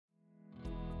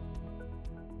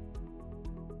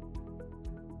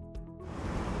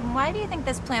why do you think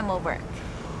this plan will work?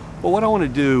 Well, what I want to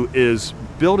do is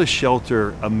build a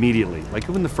shelter immediately, like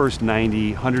within the first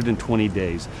 90, 120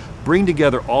 days. Bring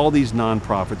together all these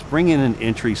nonprofits, bring in an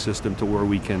entry system to where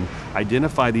we can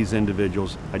identify these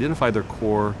individuals, identify their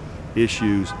core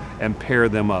issues, and pair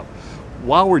them up.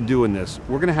 While we're doing this,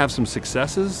 we're going to have some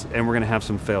successes and we're going to have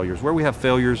some failures. Where we have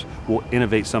failures, we'll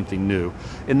innovate something new.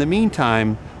 In the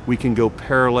meantime, we can go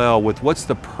parallel with what's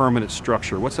the permanent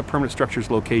structure, what's the permanent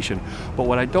structure's location. But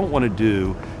what I don't want to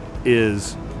do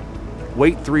is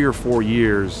wait 3 or 4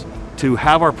 years to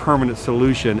have our permanent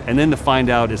solution and then to find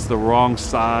out it's the wrong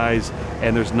size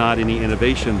and there's not any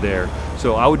innovation there.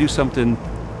 So I would do something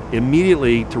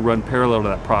immediately to run parallel to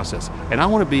that process. And I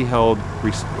want to be held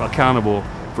accountable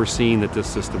for seeing that this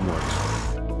system works.